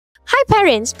Hi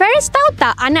parents, parents tahu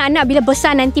tak anak-anak bila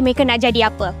besar nanti mereka nak jadi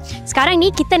apa? Sekarang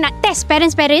ni kita nak test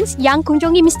parents-parents yang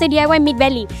kunjungi MR.DIY Mid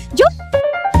Valley. Jom!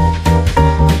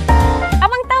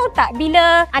 Abang tahu tak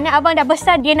bila anak abang dah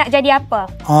besar dia nak jadi apa?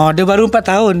 Oh, dia baru 4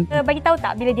 tahun. Bagi tahu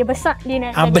tak bila dia besar dia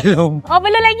nak jadi Belum. Oh,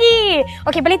 belum lagi.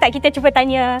 Okey, boleh tak kita cuba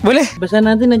tanya? Boleh. Besar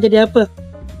nanti nak jadi apa?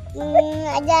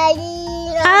 Jadi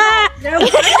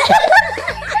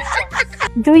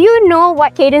Do you know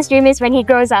what Caden's dream is when he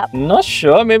grows up? Not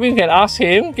sure. Maybe you can ask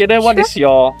him. Okay, then what is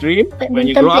your dream when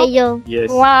you badminton grow up? player. Yes.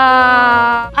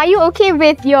 Wow. Are you okay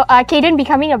with your Caden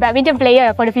becoming a badminton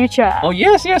player for the future? Oh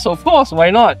yes, of course. Why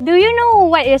not? Do you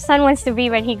know what your son wants to be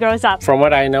when he grows up? From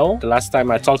what I know, the last time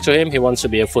I talked to him, he wants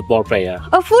to be a football player.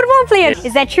 A football player.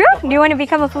 Is that true? Do you want to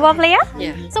become a football player?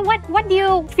 Yeah. So what do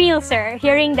you feel, sir,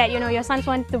 hearing that your son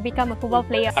wants to become a football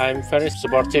player? I'm very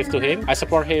supportive to him. I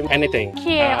support him anything.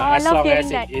 Okay, I as love long hearing as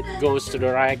that. it goes to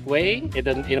the right way, in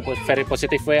a very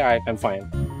positive way, I'm fine.